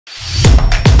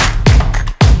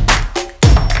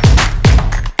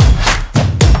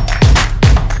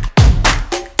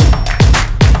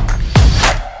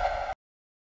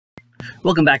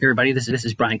Welcome back, everybody. This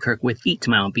is Brian Kirk with Eat to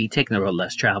My Own Beat, taking the road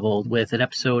less traveled with an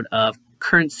episode of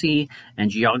currency and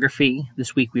geography.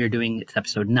 This week we are doing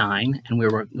episode 9, and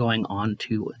we're going on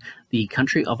to the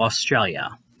country of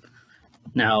Australia.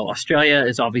 Now, Australia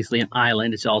is obviously an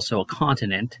island. It's also a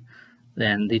continent.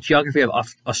 Then the geography of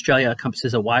Australia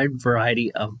encompasses a wide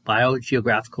variety of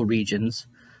biogeographical regions,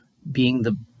 being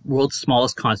the world's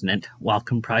smallest continent, while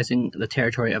comprising the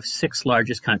territory of 6th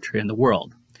largest country in the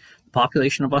world. The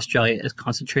population of Australia is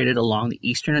concentrated along the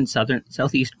eastern and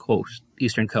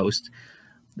eastern coast.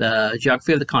 The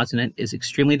geography of the continent is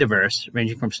extremely diverse,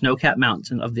 ranging from snow-capped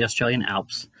mountains of the Australian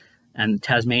Alps and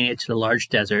Tasmania to the large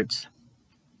deserts,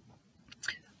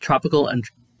 tropical and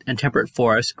temperate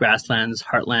forests, grasslands,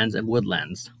 heartlands, and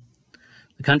woodlands.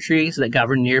 The countries that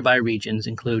govern nearby regions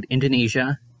include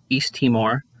Indonesia, East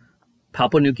Timor,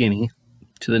 Papua New Guinea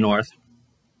to the north,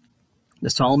 the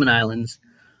Solomon Islands,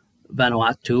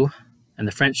 Vanuatu, and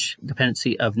the French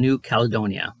dependency of New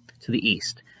Caledonia to the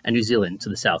east, and New Zealand to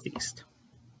the southeast.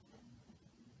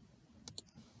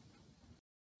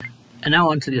 And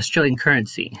now on to the Australian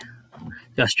currency.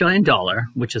 The Australian dollar,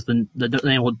 which is the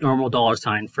normal dollar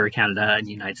sign for Canada and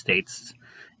the United States,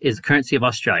 is the currency of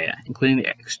Australia, including the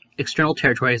external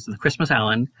territories of the Christmas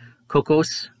Island,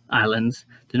 Cocos Islands,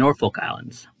 the Norfolk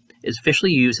Islands. It is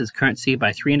officially used as currency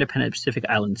by 3 independent Pacific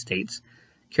Island states,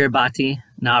 Kiribati,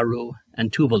 Nauru, and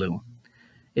Tuvalu.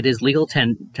 It is legal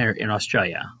tender in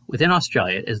Australia. Within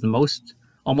Australia, it is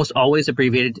almost always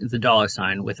abbreviated into the dollar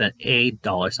sign with an A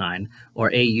dollar sign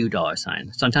or AU dollar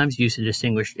sign, sometimes used to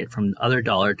distinguish it from other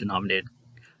dollar-denominated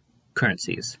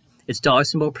currencies. Its dollar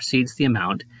symbol precedes the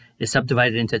amount. It is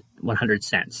subdivided into 100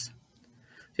 cents.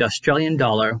 The Australian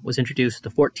dollar was introduced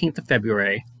the 14th of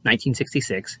February,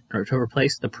 1966, in order to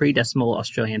replace the pre-decimal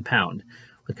Australian pound,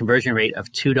 with a conversion rate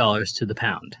of $2 to the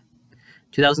pound.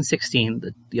 In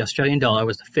 2016, the Australian dollar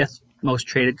was the 5th most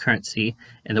traded currency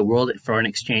in the world at foreign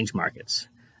exchange markets,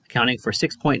 accounting for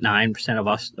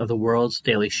 6.9% of the world's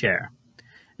daily share.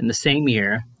 In the same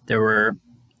year, there were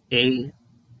a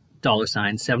dollar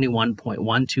sign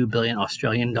 71.12 billion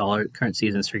Australian dollar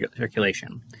currencies in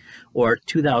circulation, or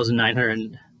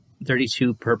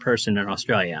 2,932 per person in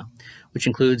Australia, which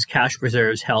includes cash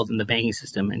reserves held in the banking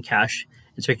system and cash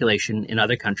in circulation in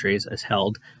other countries as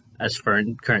held as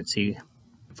foreign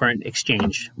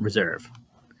exchange reserve.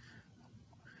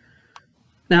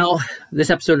 Now, this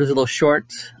episode is a little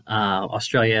short.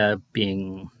 Australia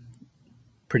being a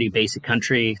pretty basic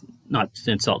country, not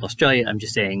to insult Australia, I'm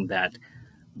just saying that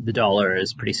the dollar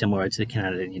is pretty similar to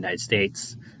Canada and the United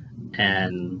States,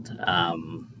 and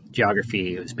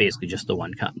geography is basically just the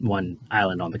one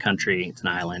island on the country. It's an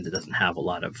island. It doesn't have a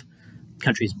lot of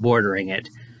countries bordering it.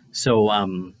 So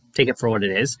take it for what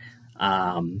it is.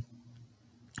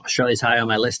 Australia's high on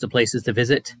my list of places to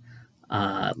visit.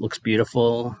 It looks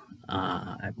beautiful.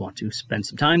 I want to spend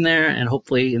some time there, and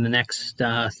hopefully in the next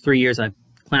 3 years I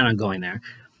plan on going there.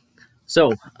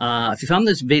 So if you found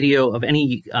this video of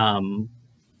any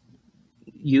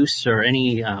use or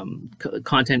any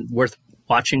content worth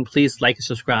watching, please like and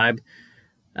subscribe,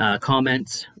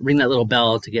 comment, ring that little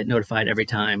bell to get notified every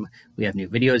time we have new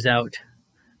videos out.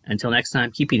 Until next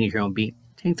time, keep eating your own beat,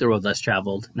 take the road less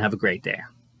traveled, and have a great day.